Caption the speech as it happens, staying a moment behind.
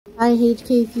Hi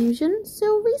HK Fusion.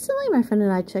 So recently my friend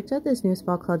and I checked out this new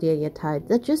spot called Yaya Thai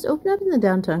that just opened up in the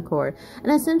downtown core,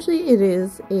 and essentially it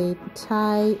is a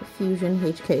Thai fusion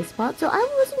HK spot. So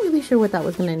I wasn't really sure what that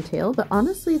was going to entail, but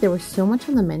honestly there was so much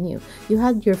on the menu. You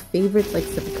had your favorites like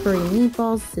some curry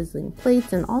meatballs, sizzling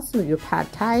plates, and also your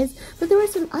pad thais, but there were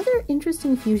some other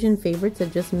interesting fusion favorites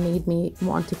that just made me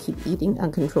want to keep eating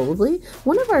uncontrollably.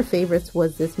 One of our favorites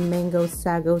was this mango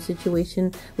sago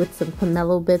situation with some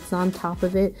pomelo bits on top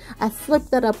of it. I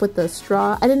slipped that up with the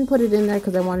straw. I didn't put it in there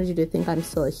because I wanted you to think I'm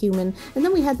still a human. And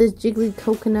then we had this jiggly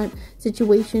coconut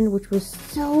situation, which was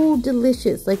so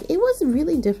delicious. Like, it was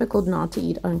really difficult not to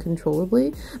eat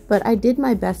uncontrollably, but I did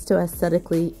my best to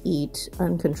aesthetically eat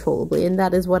uncontrollably, and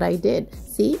that is what I did.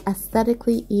 See,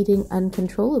 aesthetically eating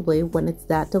uncontrollably when it's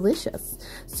that delicious.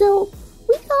 So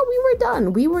we thought we were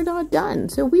done. We were not done.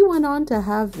 So we went on to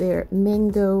have their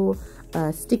mango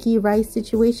sticky rice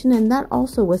situation, and that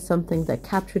also was something that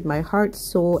captured my heart,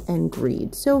 soul, and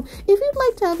greed. So if you'd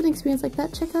like to have an experience like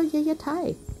that, check out Yaya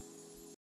Thai.